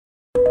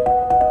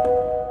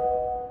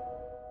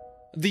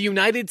The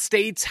United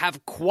States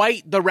have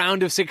quite the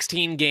round of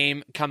 16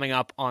 game coming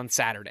up on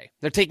Saturday.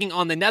 They're taking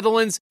on the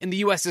Netherlands in the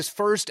U.S.'s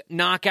first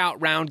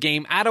knockout round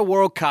game at a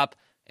World Cup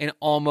in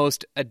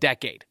almost a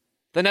decade.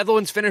 The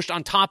Netherlands finished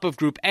on top of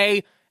Group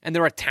A, and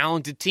they're a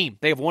talented team.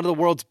 They have one of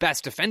the world's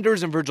best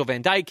defenders in Virgil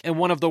van Dijk and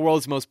one of the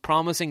world's most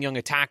promising young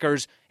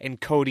attackers in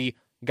Cody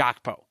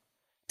Gakpo.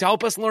 To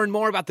help us learn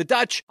more about the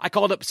Dutch, I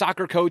called up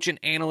soccer coach and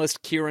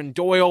analyst Kieran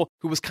Doyle,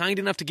 who was kind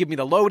enough to give me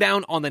the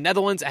lowdown on the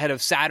Netherlands ahead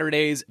of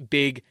Saturday's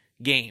big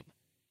game.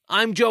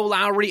 I'm Joe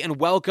Lowry, and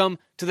welcome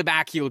to the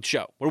Backheeled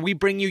Show, where we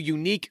bring you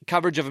unique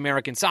coverage of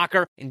American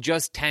soccer in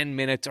just 10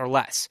 minutes or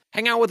less.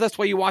 Hang out with us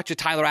while you watch a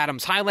Tyler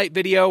Adams highlight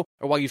video,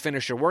 or while you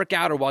finish your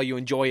workout, or while you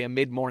enjoy a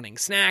mid-morning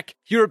snack.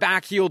 Here at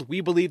Backheeled,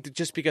 we believe that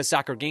just because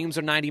soccer games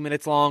are 90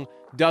 minutes long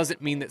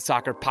doesn't mean that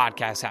soccer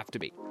podcasts have to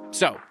be.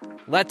 So,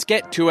 let's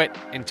get to it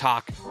and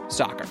talk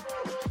soccer.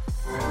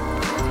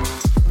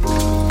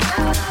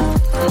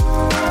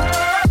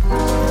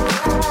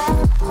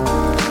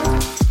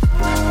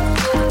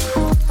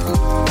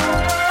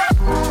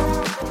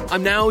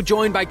 I'm now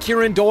joined by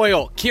Kieran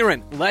Doyle.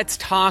 Kieran, let's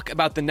talk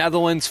about the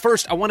Netherlands.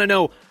 First, I want to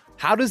know,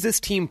 how does this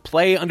team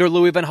play under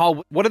Louis van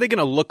Gaal? What are they going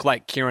to look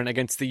like, Kieran,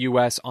 against the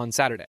U.S. on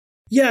Saturday?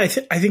 Yeah, I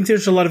think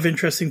there's a lot of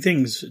interesting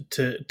things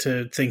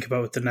to think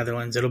about with the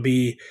Netherlands. It'll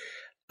be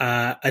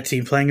a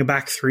team playing a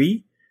back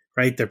three,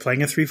 right? They're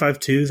playing a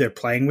 3-5-2. They're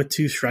playing with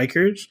two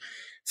strikers.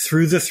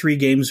 Through the three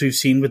games we've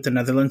seen with the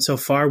Netherlands so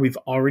far, we've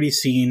already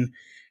seen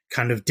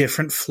kind of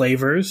different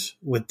flavors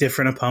with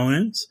different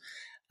opponents.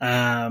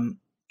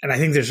 And I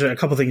think there's a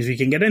couple things we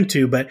can get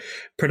into, but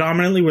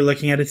predominantly we're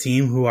looking at a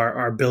team who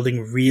are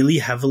building really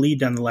heavily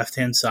down the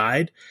left-hand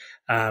side.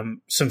 Some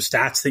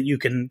stats that you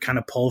can kind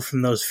of pull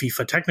from those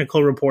FIFA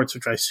technical reports,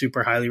 which I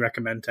super highly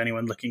recommend to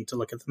anyone looking to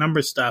look at the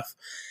numbers stuff.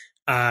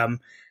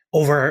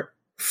 Over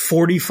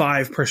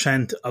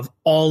 45% of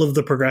all of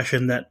the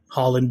progression that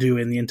Holland do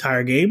in the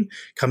entire game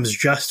comes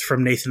just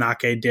from Nathan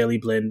Ake, Daley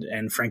Blind,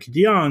 and Frankie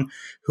de Jong,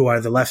 who are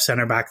the left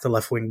center back, the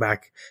left wing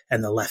back,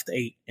 and the left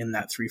 8 in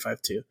that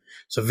 3-5-2.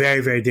 So very,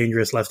 very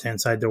dangerous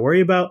left-hand side to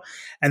worry about.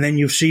 And then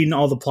you've seen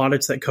all the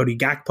plaudits that Cody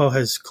Gakpo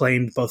has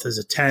claimed both as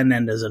a 10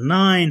 and as a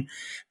 9.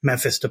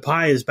 Memphis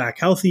Depay is back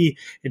healthy.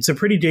 It's a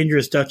pretty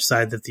dangerous Dutch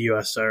side that the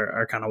US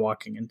are kind of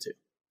walking into.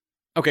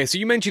 Okay, so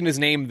you mentioned his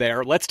name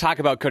there. Let's talk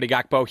about Cody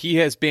Gakpo. He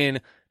has been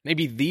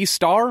maybe the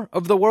star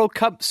of the World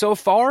Cup so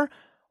far.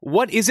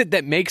 What is it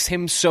that makes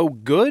him so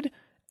good,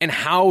 and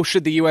how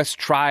should the U.S.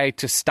 try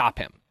to stop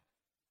him?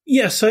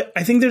 Yeah, so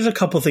I think there's a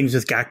couple things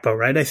with Gakpo,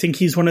 right? I think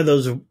he's one of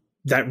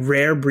that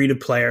rare breed of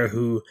player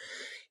who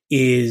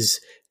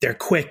they're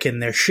quick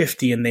and they're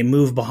shifty and they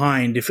move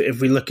behind. If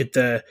we look at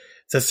the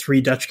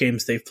three Dutch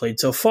games they've played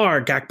so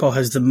far, Gakpo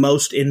has the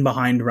most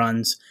in-behind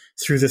runs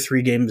through the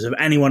three games of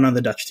anyone on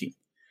the Dutch team.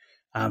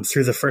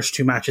 Through the first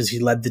two matches, he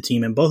led the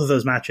team in both of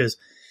those matches.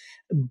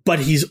 But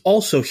he's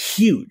also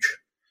huge,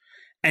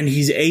 and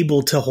he's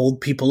able to hold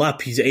people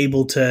up. He's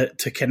able to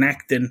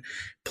connect and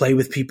play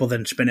with people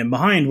then spin in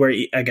behind, where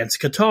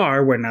against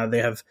Qatar, where now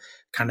they have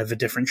kind of a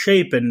different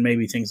shape and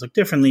maybe things look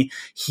differently,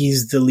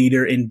 he's the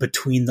leader in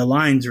between the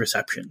lines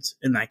receptions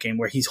in that game,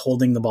 where he's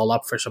holding the ball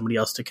up for somebody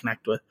else to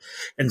connect with.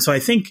 And so I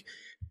think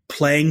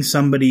playing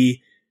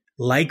somebody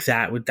like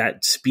that with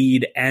that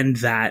speed and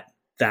that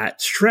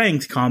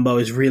strength combo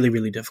is really,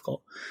 really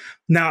difficult.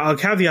 Now, I'll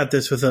caveat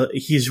this with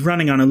he's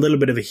running on a little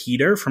bit of a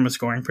heater from a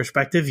scoring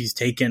perspective. He's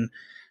taken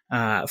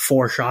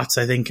 4 shots,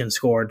 I think, and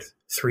scored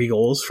 3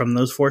 goals from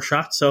those 4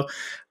 shots. So,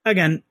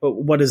 again,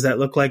 what does that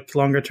look like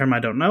longer term? I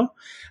don't know.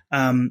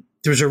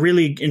 There's a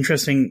really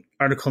interesting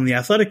article in The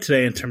Athletic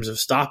today in terms of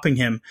stopping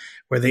him,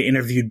 where they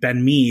interviewed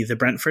Ben Mee, the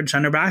Brentford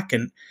center back,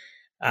 and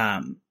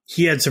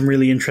he had some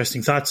really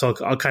interesting thoughts.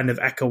 I'll kind of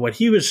echo what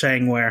he was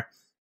saying, where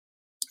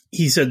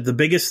he said the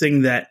biggest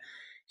thing that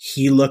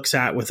he looks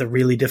at with a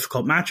really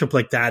difficult matchup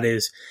like that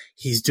is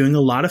he's doing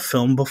a lot of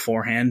film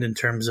beforehand in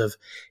terms of,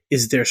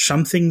 is there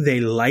something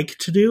they like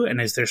to do and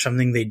is there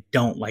something they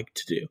don't like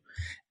to do?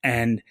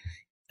 And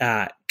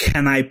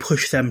can I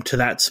push them to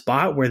that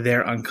spot where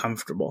they're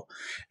uncomfortable?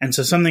 And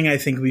so something I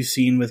think we've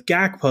seen with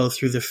Gakpo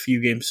through the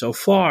few games so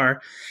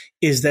far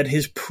is that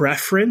his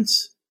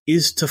preference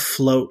is to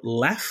float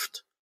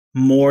left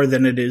more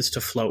than it is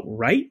to float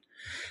right.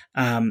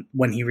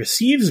 When he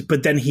receives,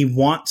 but then he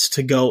wants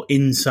to go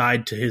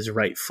inside to his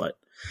right foot.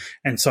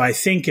 And so I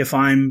think if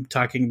I'm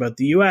talking about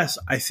the US,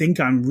 I think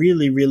I'm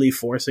really, really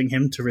forcing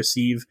him to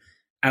receive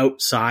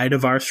outside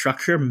of our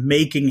structure,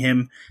 making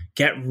him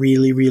get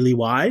really, really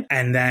wide.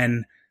 And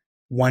then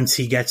once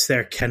he gets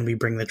there, can we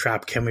bring the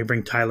trap? Can we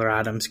bring Tyler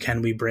Adams?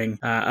 Can we bring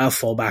a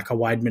fullback, a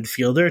wide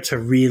midfielder to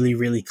really,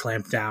 really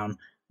clamp down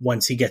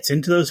once he gets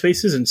into those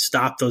spaces and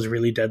stop those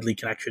really deadly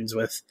connections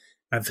with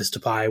Memphis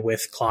Depay,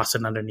 with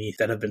Klaassen underneath,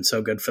 that have been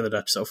so good for the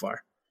Dutch so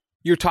far.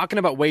 You're talking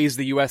about ways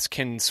the U.S.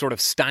 can sort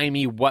of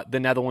stymie what the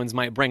Netherlands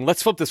might bring.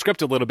 Let's flip the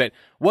script a little bit.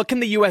 What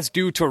can the U.S.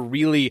 do to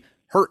really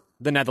hurt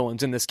the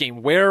Netherlands in this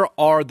game? Where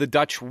are the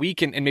Dutch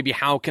weak, and maybe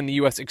how can the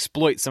U.S.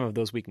 exploit some of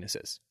those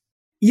weaknesses?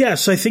 Yeah,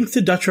 so I think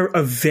the Dutch are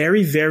a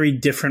very, very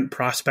different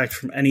prospect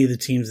from any of the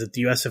teams that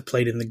the US have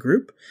played in the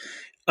group.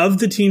 Of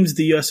the teams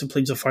the US have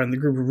played so far in the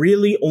group,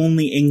 really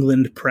only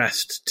England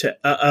pressed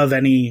of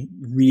any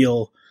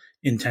real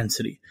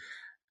intensity.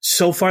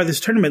 So far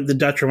this tournament, the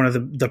Dutch are one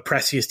of the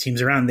pressiest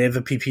teams around. They have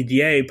a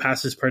PPDA,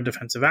 passes per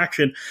defensive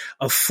action,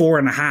 of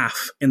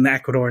 4.5 in the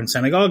Ecuador and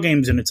Senegal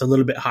games, and it's a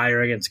little bit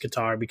higher against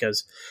Qatar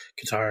because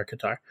Qatar.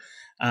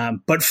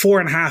 But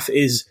 4.5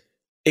 is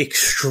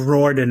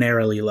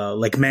extraordinarily low,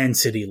 like Man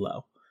City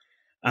low.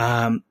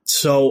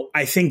 So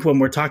I think when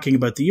we're talking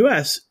about the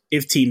US,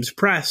 if teams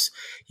press,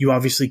 you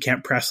obviously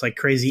can't press like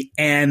crazy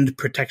and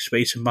protect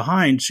space and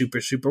behind super,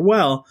 super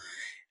well.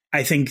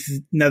 I think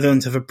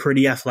Netherlands have a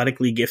pretty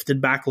athletically gifted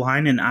back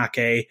line in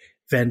Ake,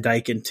 Van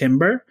Dijk, and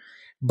Timber.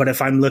 But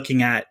if I'm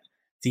looking at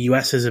the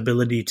US's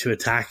ability to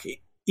attack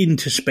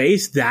into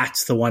space,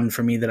 that's the one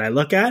for me that I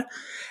look at.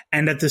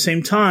 And at the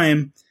same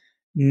time,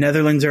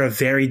 Netherlands are a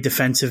very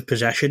defensive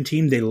possession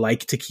team. They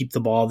like to keep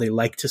the ball. They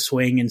like to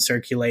swing and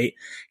circulate,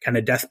 kind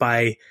of death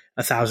by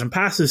 1,000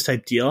 passes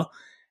type deal.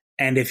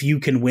 And if you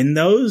can win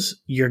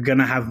those, you're going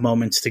to have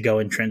moments to go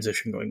in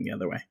transition going the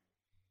other way.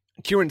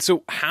 Kieran,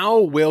 so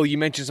you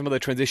mentioned some of the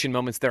transition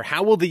moments there.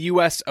 How will the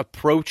U.S.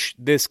 approach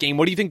this game?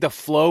 What do you think the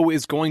flow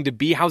is going to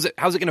be? How's it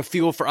going to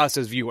feel for us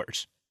as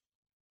viewers?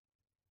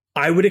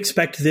 I would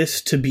expect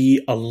this to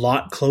be a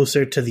lot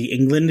closer to the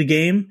England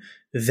game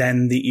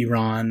than the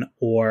Iran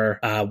or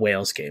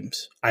Wales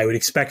games. I would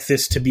expect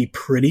this to be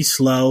pretty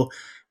slow,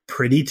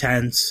 pretty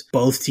tense,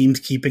 both teams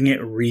keeping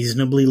it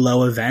reasonably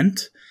low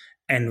event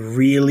and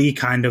really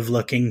kind of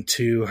looking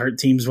to hurt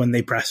teams when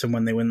they press and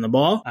when they win the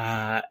ball,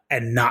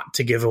 and not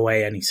to give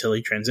away any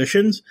silly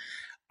transitions.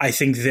 I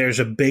think there's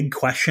a big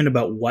question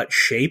about what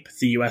shape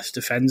the U.S.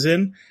 defends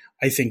in.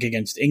 I think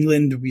against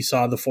England, we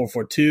saw the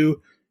 4-4-2.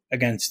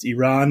 Against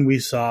Iran, we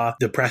saw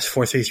the press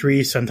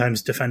 4-3-3,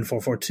 sometimes defend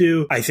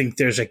 4-4-2. I think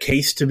there's a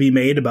case to be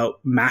made about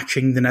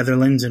matching the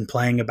Netherlands and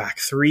playing a back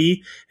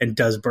three, and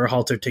does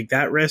Berhalter take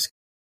that risk?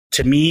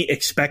 To me,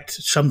 expect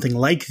something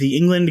like the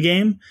England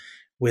game,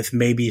 with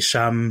maybe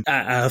some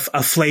a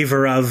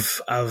flavor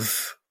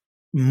of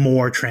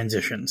more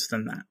transitions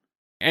than that.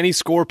 Any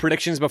score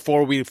predictions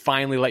before we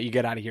finally let you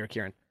get out of here,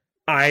 Kieran?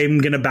 I'm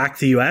going to back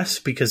the US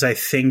because I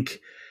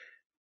think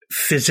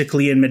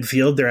physically in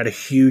midfield, they're at a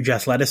huge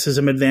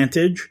athleticism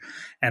advantage.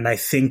 And I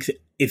think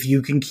if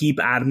you can keep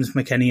Adams,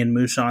 McKennie, and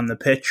Musa on the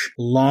pitch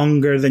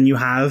longer than you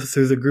have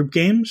through the group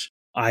games,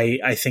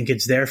 I think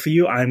it's there for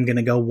you. I'm going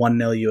to go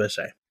 1-0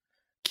 USA.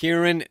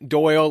 Kieran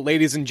Doyle,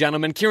 ladies and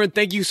gentlemen. Kieran,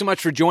 thank you so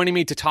much for joining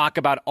me to talk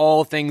about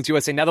all things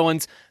USA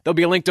Netherlands. There'll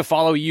be a link to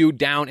follow you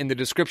down in the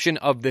description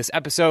of this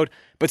episode.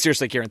 But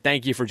seriously, Kieran,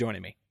 thank you for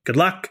joining me. Good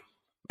luck.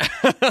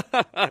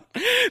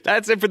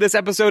 That's it for this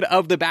episode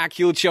of The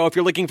Backheeled Show. If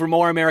you're looking for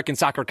more American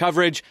soccer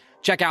coverage,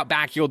 check out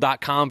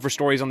backheeled.com for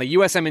stories on the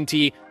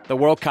USMNT, the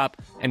World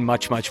Cup, and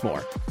much, much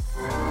more.